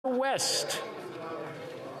West.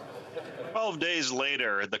 12 days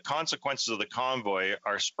later, the consequences of the convoy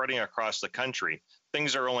are spreading across the country.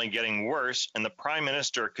 Things are only getting worse, and the Prime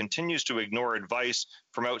Minister continues to ignore advice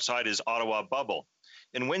from outside his Ottawa bubble.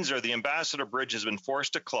 In Windsor, the Ambassador Bridge has been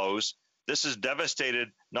forced to close. This has devastated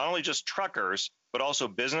not only just truckers, but also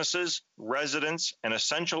businesses, residents, and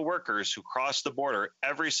essential workers who cross the border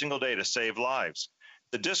every single day to save lives.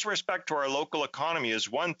 The disrespect to our local economy is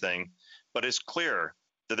one thing, but it's clear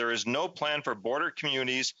that there is no plan for border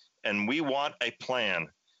communities, and we want a plan.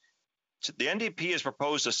 The NDP has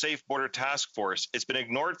proposed a Safe Border Task Force. It's been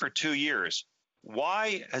ignored for 2 years.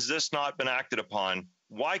 Why has this not been acted upon?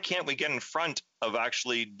 Why can't we get in front of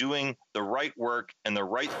actually doing the right work and the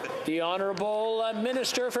right thing? The Honourable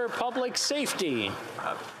Minister for Public Safety.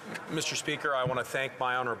 Mr. Speaker, I want to thank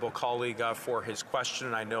my honourable colleague for his question,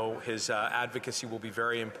 and I know his advocacy will be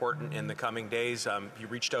very important in the coming days. He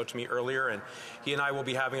reached out to me earlier, and he and I will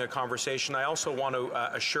be having a conversation. I also want to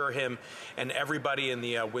assure him and everybody in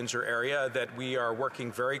the Windsor area that we are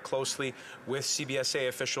working very closely with CBSA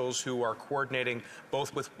officials who are coordinating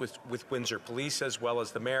both with Windsor Police as well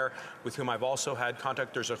as the Mayor, with whom I've also had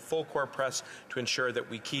contact. There's a full court press to ensure that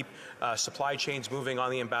we keep supply chains moving on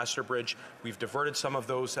the Ambassador Bridge. We've diverted some of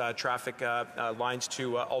those traffic lines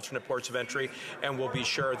to alternate ports of entry, and we'll be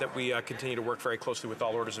sure that we continue to work very closely with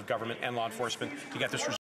all orders of government and law enforcement to get this resolved.